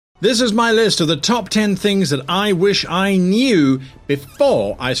This is my list of the top 10 things that I wish I knew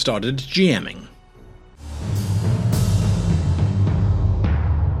before I started GMing.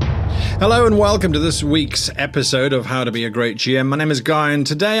 Hello and welcome to this week's episode of How to Be a Great GM. My name is Guy and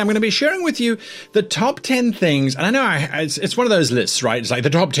today I'm going to be sharing with you the top 10 things. And I know it's one of those lists, right? It's like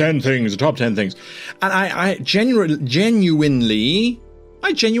the top 10 things. And I genuinely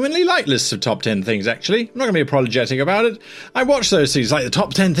like lists of top 10 things, actually. I'm not going to be apologetic about it. I watch those things, like the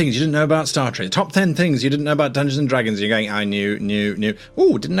top 10 things you didn't know about Star Trek, the top 10 things you didn't know about Dungeons & Dragons. You're going, I knew.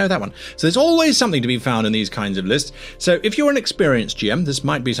 Ooh, didn't know that one. So there's always something to be found in these kinds of lists. So if you're an experienced GM, this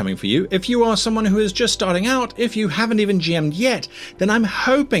might be something for you. If you are someone who is just starting out, if you haven't even GM'd yet, then I'm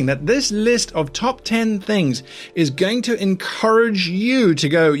hoping that this list of top 10 things is going to encourage you to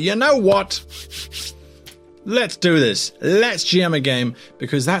go, you know what? Let's do this. Let's GM a game,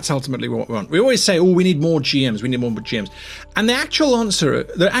 because that's ultimately what we want. We always say, we need more GMs. We need more GMs. And the actual answer,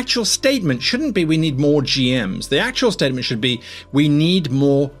 the actual statement shouldn't be we need more GMs. The actual statement should be we need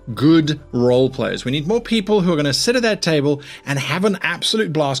more good role players. We need more people who are going to sit at that table and have an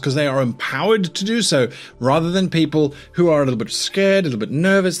absolute blast because they are empowered to do so, rather than people who are a little bit scared, a little bit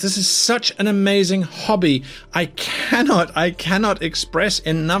nervous. This is such an amazing hobby. I cannot express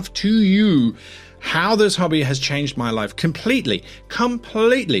enough to you how this hobby has changed my life completely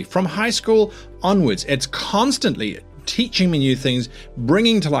from high school onwards. It's constantly teaching me new things,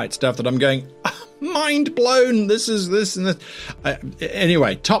 bringing to light stuff that I'm going, mind blown. This and this.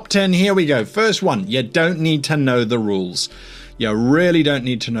 Anyway, top 10, here we go. First one, you don't need to know the rules. You really don't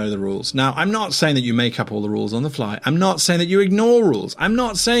need to know the rules. Now, I'm not saying that you make up all the rules on the fly. I'm not saying that you ignore rules. I'm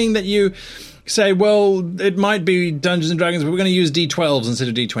not saying that you say, well, it might be Dungeons & Dragons, but we're going to use D12s instead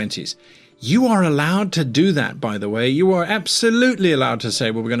of D20s. You are allowed to do that, by the way. You are absolutely allowed to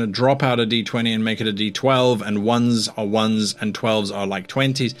say, well, we're going to drop out a D20 and make it a D12, and 1s are 1s and 12s are like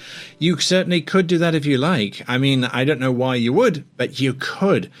 20s. You certainly could do that if you like. I mean, I don't know why you would, but you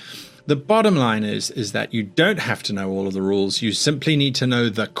could. The bottom line is that you don't have to know all of the rules. You simply need to know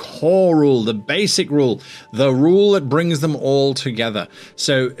the core rule, the basic rule, the rule that brings them all together.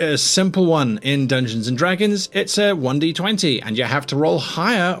 So a simple one in Dungeons & Dragons, it's a 1d20, and you have to roll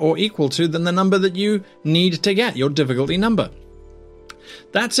higher or equal to than the number that you need to get, your difficulty number.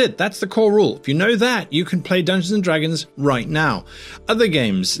 That's it. That's the core rule. If you know that, you can play Dungeons & Dragons right now. Other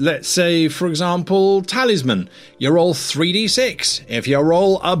games, let's say, for example, Talisman. You roll 3d6. If you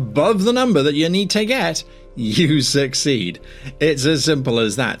roll above the number that you need to get, you succeed. It's as simple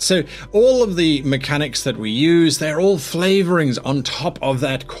as that. So all of the mechanics that we use, they're all flavorings on top of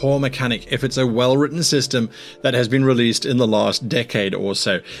that core mechanic if it's a well-written system that has been released in the last decade or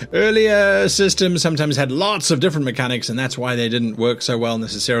so. Earlier systems sometimes had lots of different mechanics, and that's why they didn't work so well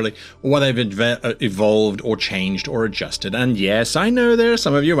necessarily, or they've evolved or changed or adjusted. And yes, I know there are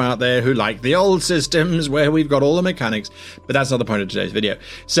some of you out there who like the old systems where we've got all the mechanics, but that's not the point of today's video.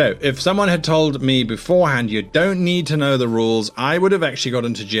 So if someone had told me beforehand you don't need to know the rules, I would have actually got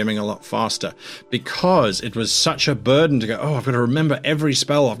into GMing a lot faster, because it was such a burden to go, I've got to remember every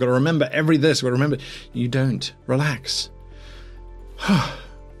spell, I've got to remember every this, I've got to remember. You don't. Relax.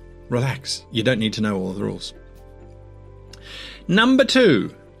 Relax. You don't need to know all of the rules. Number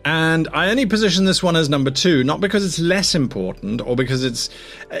 2. And I only position this one as number 2, not because it's less important or because it's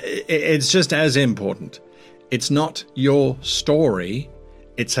just as important. It's not your story.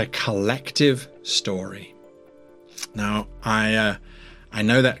 It's a collective story. Now, I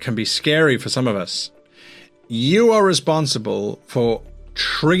know that can be scary for some of us. You are responsible for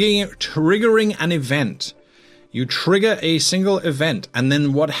triggering an event. You trigger a single event, and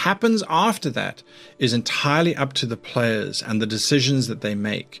then what happens after that is entirely up to the players and the decisions that they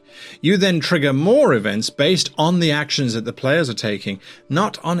make. You then trigger more events based on the actions that the players are taking,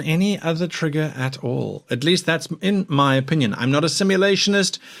 not on any other trigger at all. At least that's in my opinion. I'm not a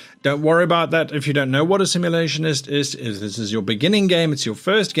simulationist. Don't worry about that if you don't know what a simulationist is. If this is your beginning game, it's your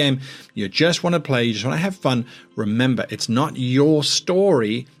first game, you just want to play, you just want to have fun. Remember, it's not your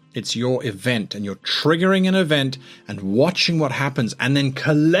story. It's your event, and you're triggering an event and watching what happens. And then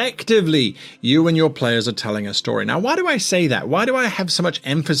collectively, you and your players are telling a story. Now, why do I say that? Why do I have so much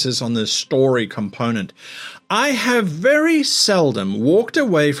emphasis on the story component? I have very seldom walked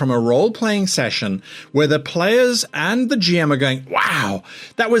away from a role-playing session where the players and the GM are going, wow,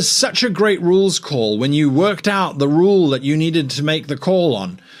 that was such a great rules call when you worked out the rule that you needed to make the call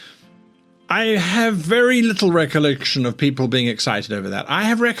on. I have very little recollection of people being excited over that. I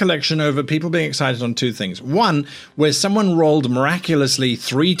have recollection over people being excited on two things. One, where someone rolled miraculously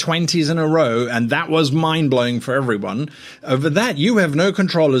 3 20s in a row, and that was mind-blowing for everyone. Over that, you have no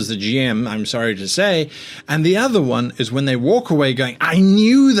control as the GM, I'm sorry to say. And the other one is when they walk away going, I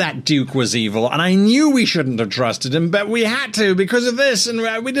knew that Duke was evil, and I knew we shouldn't have trusted him, but we had to because of this, and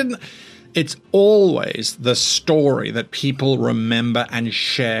we didn't. It's always the story that people remember and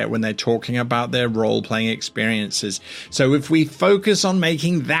share when they're talking about their role-playing experiences. So if we focus on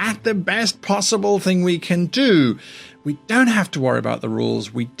making that the best possible thing we can do, we don't have to worry about the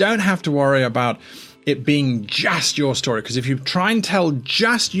rules. We don't have to worry about it being just your story. Because if you try and tell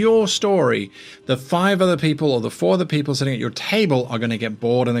just your story, the 5 other people or the 4 other people sitting at your table are going to get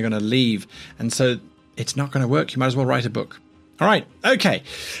bored and they're going to leave. And so it's not going to work. You might as well write a book. All right. Okay.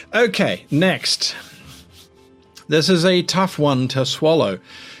 Next. This is a tough one to swallow.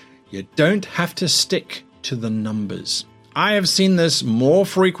 You don't have to stick to the numbers. I have seen this more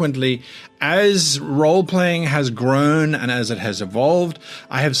frequently as role-playing has grown and as it has evolved.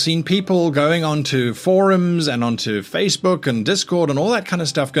 I have seen people going onto forums and onto Facebook and Discord and all that kind of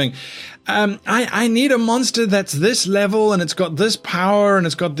stuff going, I need a monster that's this level and it's got this power and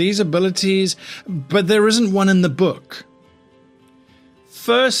it's got these abilities, but there isn't one in the book.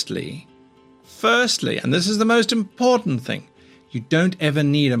 Firstly, and this is the most important thing, you don't ever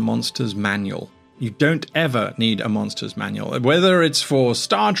need a monster's manual. You don't ever need a monster's manual. Whether it's for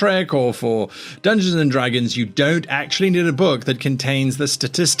Star Trek or for Dungeons and Dragons, you don't actually need a book that contains the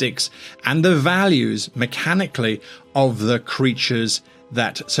statistics and the values mechanically of the creatures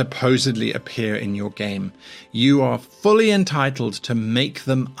that supposedly appear in your game. You are fully entitled to make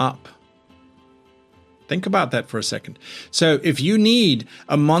them up. Think about that for a second. So if you need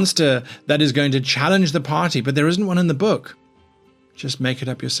a monster that is going to challenge the party, but there isn't one in the book, just make it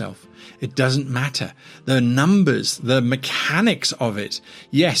up yourself. It doesn't matter. The numbers, the mechanics of it.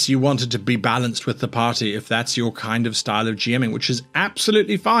 Yes, you want it to be balanced with the party if that's your kind of style of GMing, which is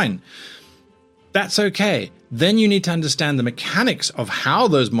absolutely fine. That's okay. Then you need to understand the mechanics of how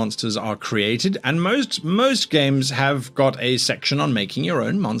those monsters are created. And most games have got a section on making your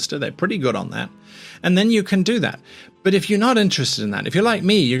own monster. They're pretty good on that. And then you can do that. But if you're not interested in that, if you're like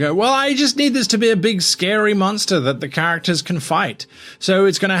me, you go, well, I just need this to be a big scary monster that the characters can fight. So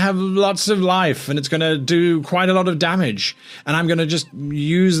it's going to have lots of life and it's going to do quite a lot of damage. And I'm going to just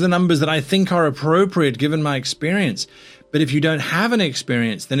use the numbers that I think are appropriate given my experience. But if you don't have an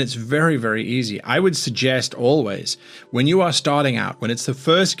experience, then it's very, very easy. I would suggest always, when you are starting out, when it's the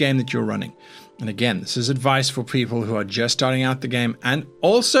first game that you're running, and again, this is advice for people who are just starting out the game and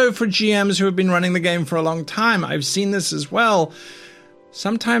also for GMs who have been running the game for a long time. I've seen this as well.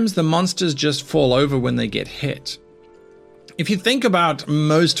 Sometimes the monsters just fall over when they get hit. If you think about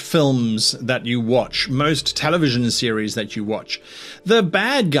most films that you watch, most television series that you watch, the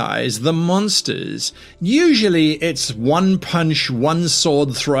bad guys, the monsters, usually it's one punch, one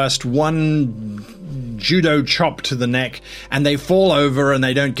sword thrust, one judo chop to the neck, and they fall over and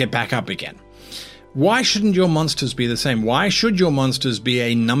they don't get back up again. Why shouldn't your monsters be the same? Why should your monsters be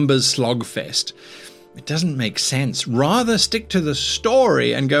a numbers slogfest? It doesn't make sense. Rather stick to the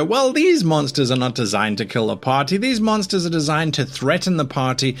story and go, well, these monsters are not designed to kill the party. These monsters are designed to threaten the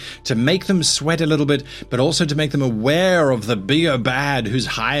party, to make them sweat a little bit, but also to make them aware of the bigger bad who's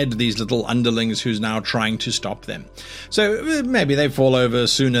hired these little underlings who's now trying to stop them. So maybe they fall over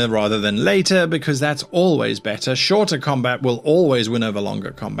sooner rather than later, because that's always better. Shorter combat will always win over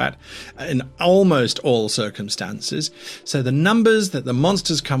longer combat in almost all circumstances. So the numbers that the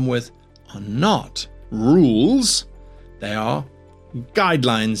monsters come with are not rules, they are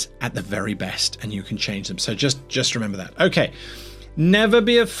guidelines at the very best, and you can change them. So just remember that. Okay, never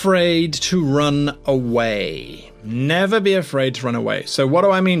be afraid to run away. Never be afraid to run away. So what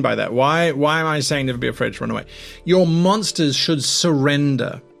do I mean by that? Why am I saying never be afraid to run away? Your monsters should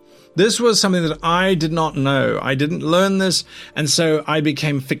surrender. This was something that I did not know. I didn't learn this, and so I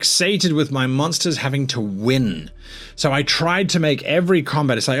became fixated with my monsters having to win. So I tried to make every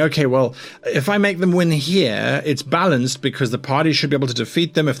combat, it's like, okay, well, if I make them win here, it's balanced because the party should be able to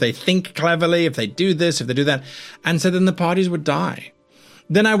defeat them if they think cleverly, if they do this, if they do that. And so then the parties would die.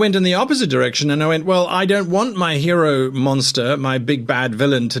 Then I went in the opposite direction and I went, well, I don't want my hero monster, my big bad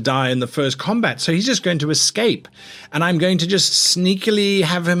villain, to die in the first combat. So he's just going to escape. And I'm going to just sneakily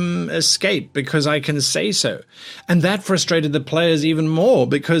have him escape because I can say so. And that frustrated the players even more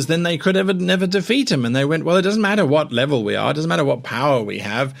because then they could never defeat him. And they went, well, it doesn't matter what level we are. It doesn't matter what power we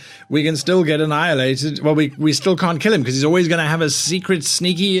have. We can still get annihilated. Well, we still can't kill him because he's always going to have a secret,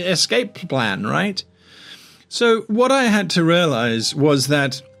 sneaky escape plan, right? So what I had to realize was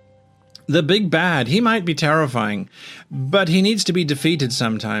that The big bad, he might be terrifying, but he needs to be defeated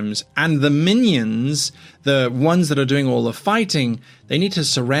sometimes. And the minions, the ones that are doing all the fighting, they need to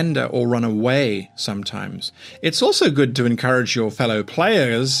surrender or run away sometimes. It's also good to encourage your fellow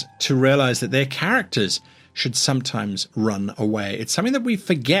players to realize that their characters should sometimes run away. It's something that we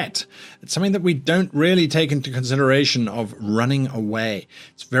forget. It's something that we don't really take into consideration of running away.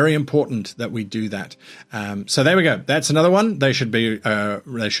 It's very important that we do that. So there we go. That's another one. They should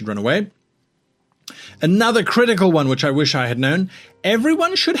run away. Another critical one, which I wish I had known,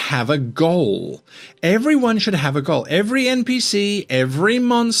 everyone should have a goal. Everyone should have a goal. Every NPC, every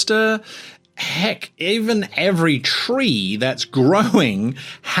monster, heck, even every tree that's growing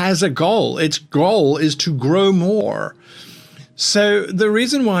has a goal. Its goal is to grow more. So the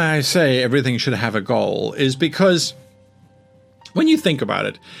reason why I say everything should have a goal is because when you think about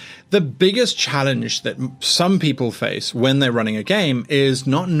it, the biggest challenge that some people face when they're running a game is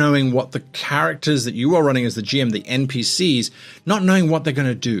not knowing what the characters that you are running as the GM, the NPCs, not knowing what they're going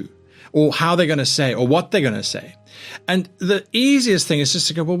to do or how they're going to say or what they're going to say. And the easiest thing is just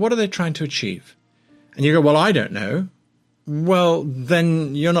to go, well, what are they trying to achieve? And you go, well, I don't know. Well,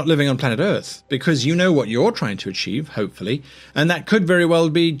 then you're not living on planet Earth because you know what you're trying to achieve, hopefully. And that could very well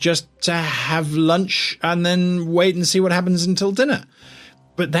be just to have lunch and then wait and see what happens until dinner.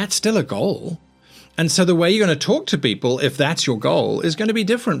 But that's still a goal. And so the way you're going to talk to people, if that's your goal, is going to be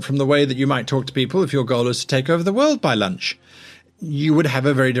different from the way that you might talk to people if your goal is to take over the world by lunch. You would have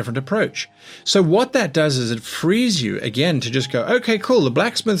a very different approach. So what that does is it frees you, again, to just go, okay, cool, the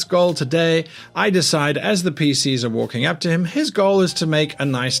blacksmith's goal today, I decide as the PCs are walking up to him, his goal is to make a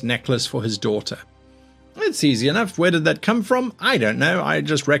nice necklace for his daughter. It's easy enough. Where did that come from? I don't know. I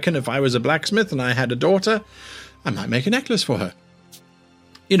just reckon if I was a blacksmith and I had a daughter, I might make a necklace for her.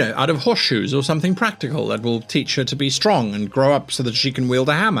 You know, out of horseshoes or something practical that will teach her to be strong and grow up so that she can wield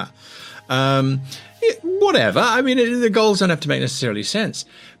a hammer. Whatever. I mean, the goals don't have to make necessarily sense.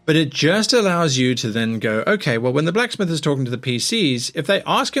 But it just allows you to then go, okay, well, when the blacksmith is talking to the PCs, if they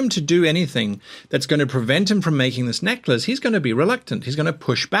ask him to do anything that's going to prevent him from making this necklace, he's going to be reluctant. He's going to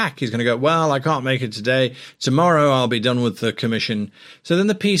push back. He's going to go, well, I can't make it today. Tomorrow I'll be done with the commission. So then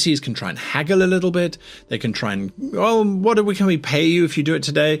the PCs can try and haggle a little bit. They can try and, well, can we pay you if you do it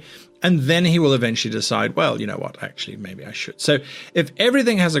today? And then he will eventually decide, well, you know what, actually, maybe I should. So if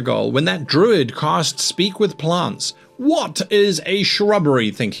everything has a goal, when that druid casts Speak with Plants, what is a shrubbery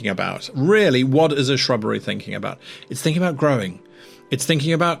thinking about? Really, what is a shrubbery thinking about? It's thinking about growing. It's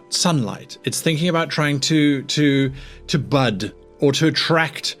thinking about sunlight. It's thinking about trying to bud or to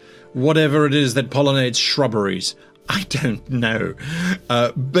attract whatever it is that pollinates shrubberies. I don't know,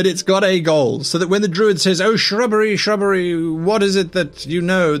 but it's got a goal so that when the druid says, oh, shrubbery, what is it that you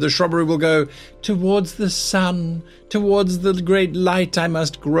know? The shrubbery will go towards the sun, towards the great light I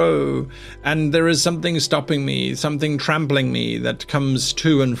must grow. And there is something stopping me, something trampling me that comes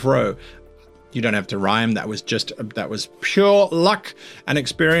to and fro. You don't have to rhyme. That was pure luck and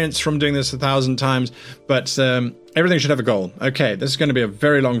experience from doing this 1,000 times. But everything should have a goal. Okay, this is going to be a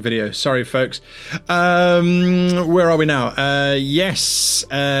very long video. Sorry, folks. Where are we now? Yes.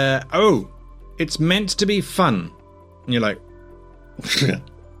 It's meant to be fun. And you're like,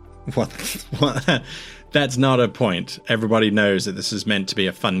 what? That's not a point. Everybody knows that this is meant to be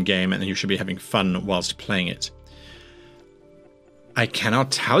a fun game and you should be having fun whilst playing it. I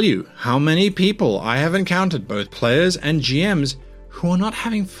cannot tell you how many people I have encountered, both players and GMs, who are not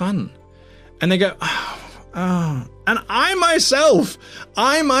having fun. And they go, oh. And I myself,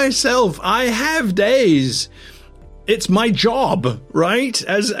 I have days. It's my job, right?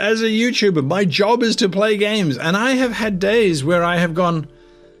 As a YouTuber, my job is to play games. And I have had days where I have gone,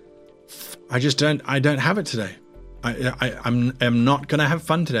 I don't have it today. I'm not going to have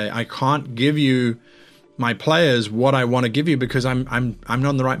fun today. I can't give you my players what I want to give you because I'm not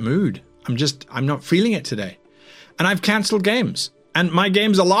in the right mood. I'm not feeling it today. And I've cancelled games. And my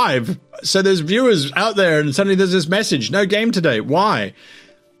game's alive. So there's viewers out there and suddenly there's this message, no game today. Why?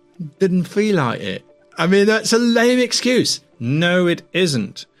 Didn't feel like it. I mean, that's a lame excuse. No, it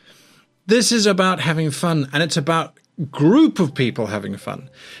isn't. This is about having fun and it's about group of people having fun.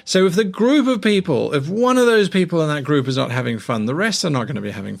 So if the group of people, if one of those people in that group is not having fun, the rest are not going to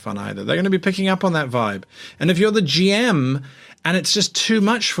be having fun either. They're going to be picking up on that vibe. And if you're the GM and it's just too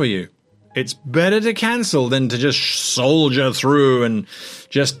much for you, it's better to cancel than to just soldier through and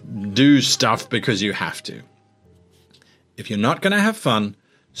just do stuff because you have to. If you're not going to have fun,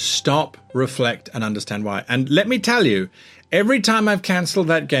 stop, reflect, and understand why. And let me tell you, every time I've cancelled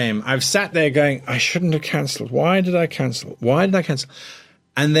that game, I've sat there going, I shouldn't have cancelled. Why did I cancel?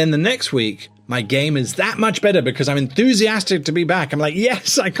 And then the next week, My game is that much better because I'm enthusiastic to be back. I'm like,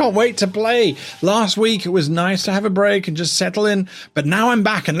 yes, I can't wait to play. Last week, it was nice to have a break and just settle in. But now I'm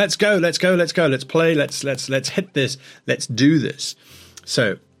back and let's go. Let's play. Let's hit this. Let's do this.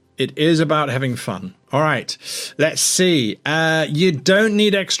 So it is about having fun. All right. Let's see. You don't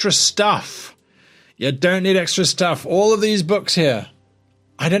need extra stuff. You don't need extra stuff. All of these books here.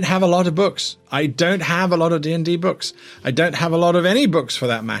 I don't have a lot of books. I don't have a lot of D&D books. I don't have a lot of any books for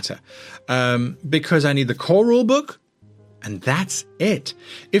that matter, because I need the core rule book, and that's it.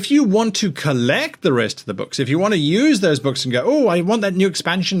 If you want to collect the rest of the books, if you want to use those books and go, oh, I want that new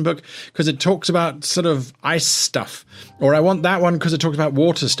expansion book because it talks about sort of ice stuff, or I want that one because it talks about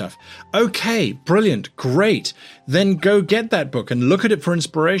water stuff. Okay, brilliant, great. Then go get that book and look at it for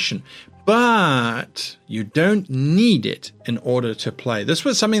inspiration. But you don't need it in order to play. This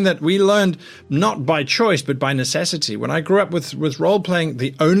was something that we learned not by choice, but by necessity. When I grew up with role-playing,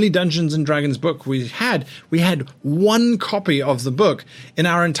 the only Dungeons & Dragons book we had one copy of the book in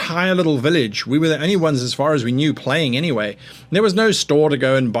our entire little village. We were the only ones, as far as we knew, playing anyway. There was no store to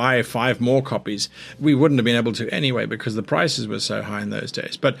go and buy 5 more copies. We wouldn't have been able to anyway because the prices were so high in those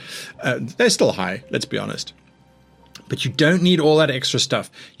days. But they're still high, let's be honest. But you don't need all that extra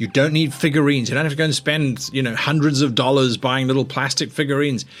stuff. You don't need figurines. You don't have to go and spend, hundreds of dollars buying little plastic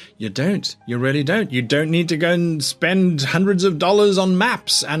figurines. You don't. You really don't. You don't need to go and spend hundreds of dollars on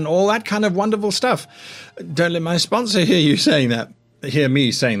maps and all that kind of wonderful stuff. Don't let my sponsor hear you saying that. Hear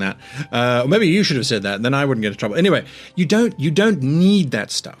me saying that. Or maybe you should have said that. Then I wouldn't get in trouble. Anyway, you don't need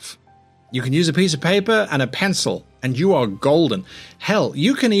that stuff. You can use a piece of paper and a pencil, and you are golden. Hell,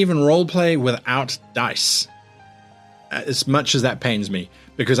 you can even role play without dice. As much as that pains me,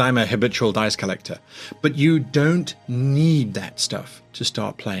 because I'm a habitual dice collector. But you don't need that stuff to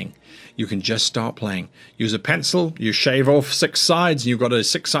start playing. You can just start playing. Use a pencil, you shave off 6 sides, and you've got a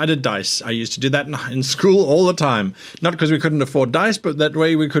 6-sided dice. I used to do that in school all the time. Not because we couldn't afford dice, but that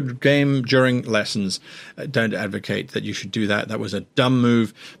way we could game during lessons. Don't advocate that you should do that. That was a dumb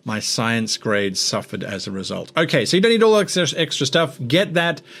move. My science grades suffered as a result. Okay, so you don't need all that extra stuff. Get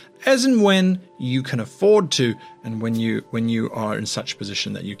that as and when you can afford to, and when you are in such a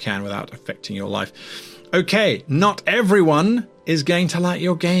position that you can without affecting your life. Okay, not everyone is going to like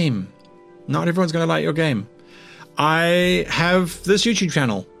your game. Not everyone's going to like your game. I have this YouTube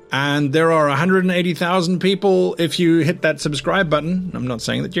channel, and there are 180,000 people. If you hit that subscribe button, I'm not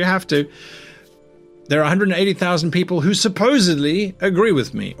saying that you have to, there are 180,000 people who supposedly agree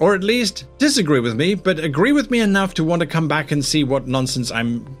with me, or at least disagree with me, but agree with me enough to want to come back and see what nonsense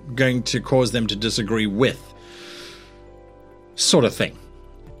I'm going to cause them to disagree with. Sort of thing.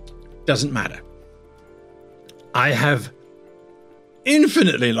 Doesn't matter. I have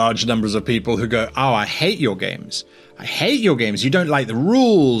infinitely large numbers of people who go, oh, I hate your games. I hate your games. You don't like the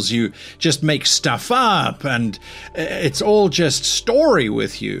rules. You just make stuff up, and it's all just story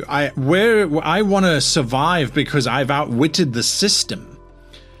with you. I want to survive because I've outwitted the system.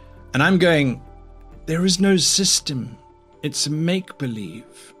 And I'm going, there is no system. It's make-believe.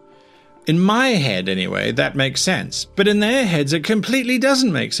 In my head, anyway, that makes sense. But in their heads, it completely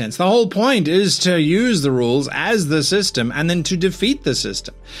doesn't make sense. The whole point is to use the rules as the system and then to defeat the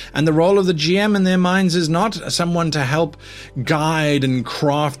system. And the role of the GM in their minds is not someone to help guide and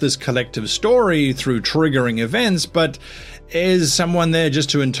craft this collective story through triggering events, but is someone there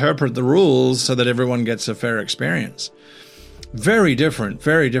just to interpret the rules so that everyone gets a fair experience. Very different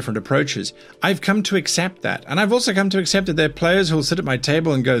approaches. I've come to accept that. And I've also come to accept that there are players who will sit at my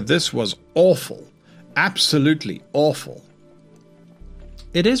table and go, this was awful. Absolutely awful.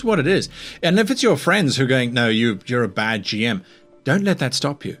 It is what it is. And if it's your friends who are going, no, you're a bad GM, don't let that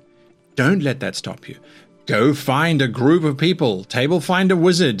stop you. Don't let that stop you. Go find a group of people.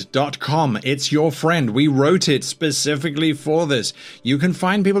 TableFinderWizard.com. It's your friend. We wrote it specifically for this. You can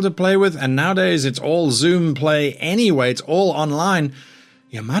find people to play with, and nowadays it's all Zoom play anyway. It's all online.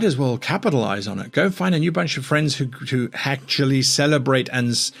 You might as well capitalize on it. Go find a new bunch of friends who actually celebrate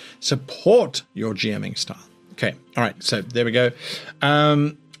and support your GMing style. Okay, all right, so there we go.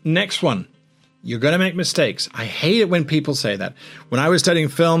 Next one. You're going to make mistakes. I hate it when people say that. When I was studying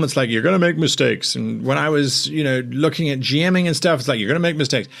film, it's like, you're going to make mistakes. And when I was, looking at GMing and stuff, it's like, you're going to make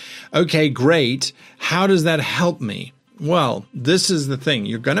mistakes. Okay, great. How does that help me? Well, this is the thing.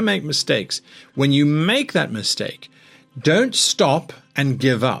 You're going to make mistakes. When you make that mistake, don't stop and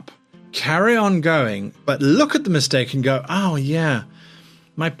give up. Carry on going, but look at the mistake and go, oh, yeah,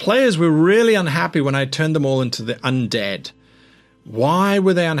 my players were really unhappy when I turned them all into the undead. Why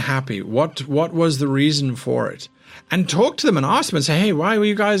were they unhappy? What was the reason for it? And talk to them and ask them and say, hey, why were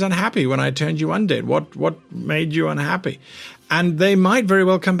you guys unhappy when I turned you undead? What made you unhappy? And they might very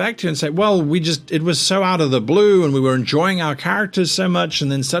well come back to you and say, well, it was so out of the blue and we were enjoying our characters so much.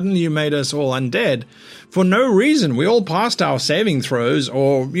 And then suddenly you made us all undead for no reason. We all passed our saving throws,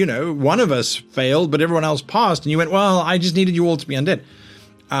 or, one of us failed, but everyone else passed. And you went, well, I just needed you all to be undead.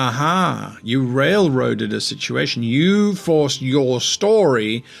 Aha, you railroaded a situation. You forced your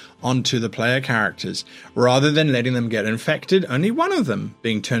story onto the player characters rather than letting them get infected, only one of them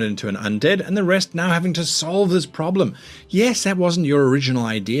being turned into an undead and the rest now having to solve this problem. Yes, that wasn't your original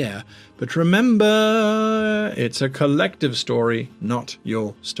idea, but remember, it's a collective story, not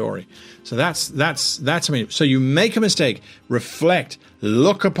your story. So so you make a mistake, reflect,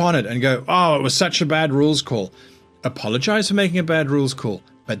 look upon it and go, oh, it was such a bad rules call. Apologize for making a bad rules call,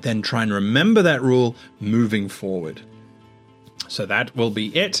 but then try and remember that rule moving forward. So that will be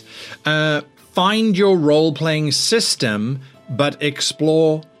it. Find your role-playing system, but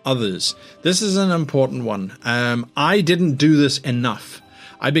explore others. This is an important one. I didn't do this enough.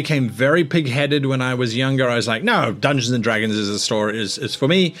 I became very pig-headed when I was younger. I was like, no, Dungeons and Dragons is for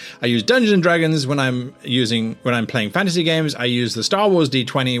me. I use Dungeons and Dragons when I'm playing fantasy games. I use the Star Wars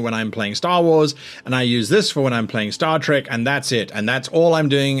D20 when I'm playing Star Wars, and I use this for when I'm playing Star Trek, and that's it. And that's all I'm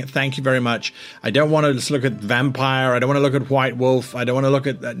doing. Thank you very much. I don't want to just look at Vampire. I don't want to look at White Wolf. I don't want to look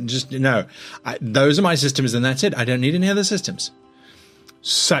at that. Those are my systems, and that's it. I don't need any other systems.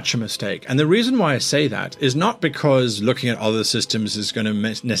 Such a mistake. And the reason why I say that is not because looking at other systems is going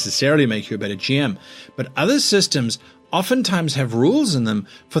to necessarily make you a better GM, but other systems oftentimes have rules in them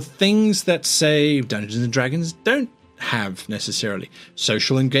for things that, say, Dungeons and Dragons don't have necessarily.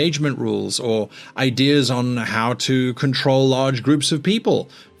 Social engagement rules or ideas on how to control large groups of people.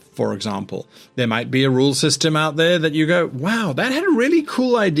 For example, there might be a rule system out there that you go, wow, that had a really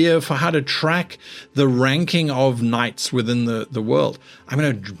cool idea for how to track the ranking of knights within the world. I'm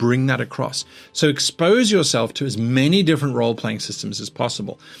going to bring that across. So expose yourself to as many different role-playing systems as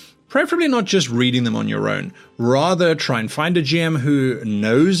possible. Preferably not just reading them on your own. Rather, try and find a GM who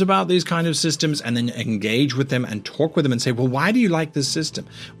knows about these kind of systems and then engage with them and talk with them and say, well, why do you like this system?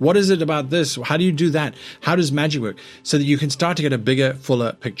 What is it about this? How do you do that? How does magic work? So that you can start to get a bigger,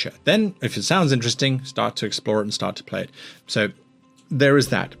 fuller picture. Then, if it sounds interesting, start to explore it and start to play it. So there is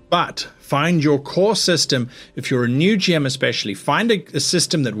that. But find your core system. If you're a new GM especially, find a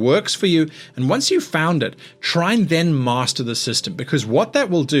system that works for you. And once you've found it, try and then master the system. Because what that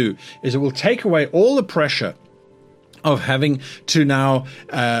will do is it will take away all the pressure of having to now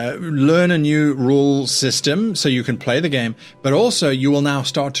learn a new rule system so you can play the game, but also you will now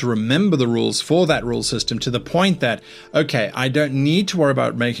start to remember the rules for that rule system to the point that, okay, I don't need to worry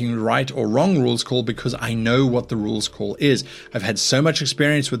about making right or wrong rules call because I know what the rules call is. I've had so much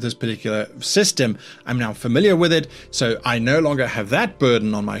experience with this particular system. I'm now familiar with it, so I no longer have that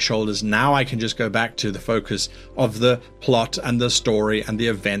burden on my shoulders. Now I can just go back to the focus of the plot and the story and the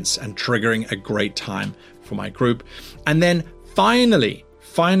events and triggering a great time for my group. And then finally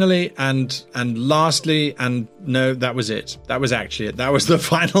and lastly, and no, that was it. That was actually it. That was the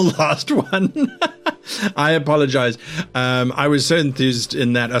final last one. I apologize. I was so enthused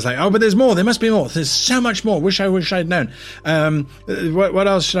in that. I was like, oh, but there's more. There must be more. There's so much more. Wish I'd known. What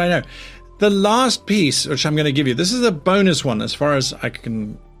else should I know? The last piece, which I'm going to give you, this is a bonus one as far as I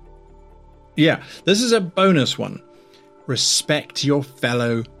can. Yeah, this is a bonus one. Respect your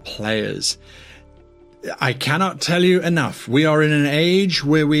fellow players. I cannot tell you enough. We are in an age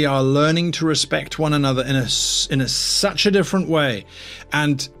where we are learning to respect one another in such a different way.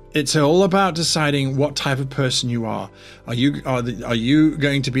 And it's all about deciding what type of person you are. Are you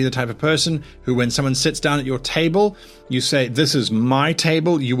going to be the type of person who, when someone sits down at your table, you say, this is my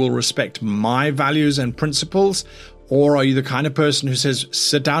table, you will respect my values and principles? Or are you the kind of person who says,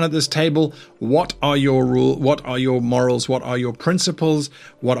 sit down at this table, what are your rules, what are your morals, what are your principles,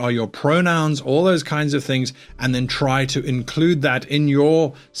 what are your pronouns, all those kinds of things, and then try to include that in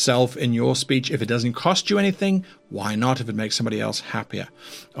yourself, in your speech. If it doesn't cost you anything, why not if it makes somebody else happier?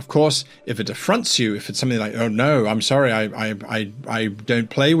 Of course, if it affronts you, if it's something like, oh no, I'm sorry, I don't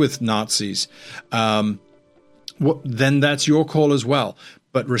play with Nazis, then that's your call as well.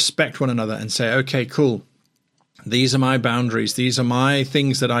 But respect one another and say, okay, cool. These are my boundaries. These are my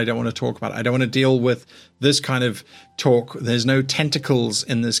things that I don't want to talk about. I don't want to deal with this kind of talk. There's no tentacles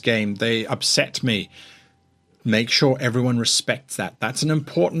in this game. They upset me. Make sure everyone respects that. That's an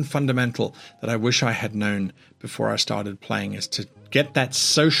important fundamental that I wish I had known before I started playing, is to get that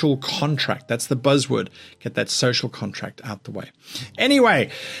social contract. That's the buzzword. Get that social contract out the way. Anyway,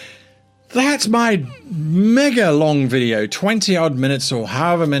 That's my mega long video, 20 odd minutes or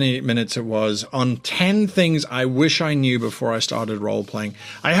however many minutes it was, on 10 things I wish I knew before I started role playing.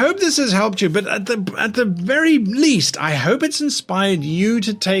 I hope this has helped you, but at the very least, I hope it's inspired you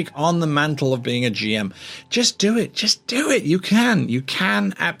to take on the mantle of being a GM. Just do it. Just do it. You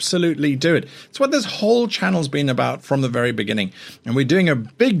can absolutely do it. It's what this whole channel's been about from the very beginning. And we're doing a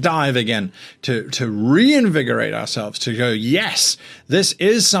big dive again to reinvigorate ourselves, to go, yes, this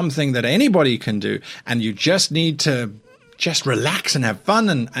is something that anybody can do, and you just need to just relax and have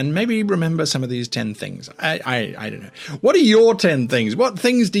fun and maybe remember some of these 10 things. I don't know. What are your 10 things? What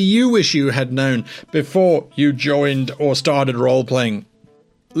things do you wish you had known before you joined or started role-playing?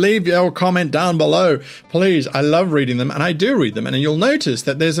 Leave your comment down below, please. I love reading them, and I do read them. And you'll notice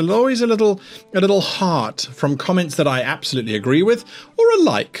that there's always a little heart from comments that I absolutely agree with, or a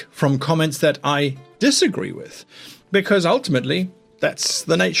like from comments that I disagree with. Because ultimately, that's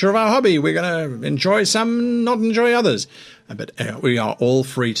the nature of our hobby. We're going to enjoy some, not enjoy others. But we are all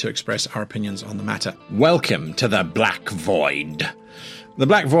free to express our opinions on the matter. Welcome to the Black Void. The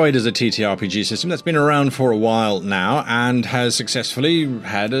Black Void is a TTRPG system that's been around for a while now and has successfully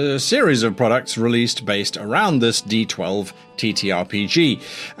had a series of products released based around this D12 TTRPG.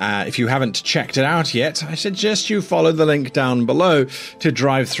 If you haven't checked it out yet, I suggest you follow the link down below to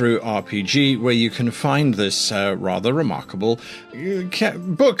Drive Through RPG, where you can find this rather remarkable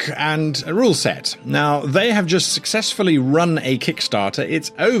book and rule set. Now, they have just successfully run a Kickstarter.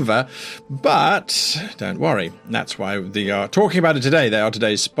 It's over, but don't worry. That's why they are talking about it today. They are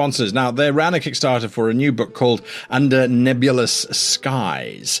today's sponsors. Now, they ran a Kickstarter for a new book called Under Nebulous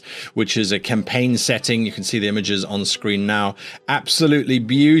Skies, which is a campaign setting. You can see the images on screen now. Absolutely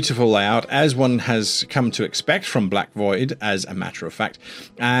beautiful layout, as one has come to expect from Black Void, as a matter of fact.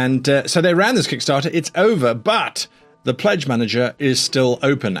 And so they ran this Kickstarter. It's over, but the Pledge Manager is still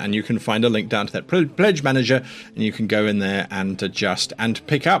open, and you can find a link down to that Pledge Manager, and you can go in there and adjust and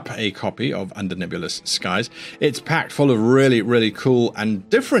pick up a copy of Under Nebulous Skies. It's packed full of really, really cool and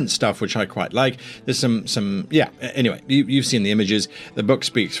different stuff, which I quite like. There's some yeah, anyway, you've seen the images. The book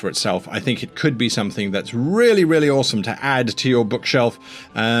speaks for itself. I think it could be something that's really, really awesome to add to your bookshelf,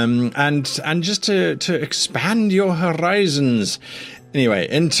 and just to expand your horizons. Anyway,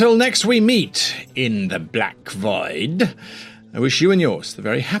 until next we meet in the Black Void, I wish you and yours the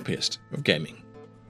very happiest of gaming.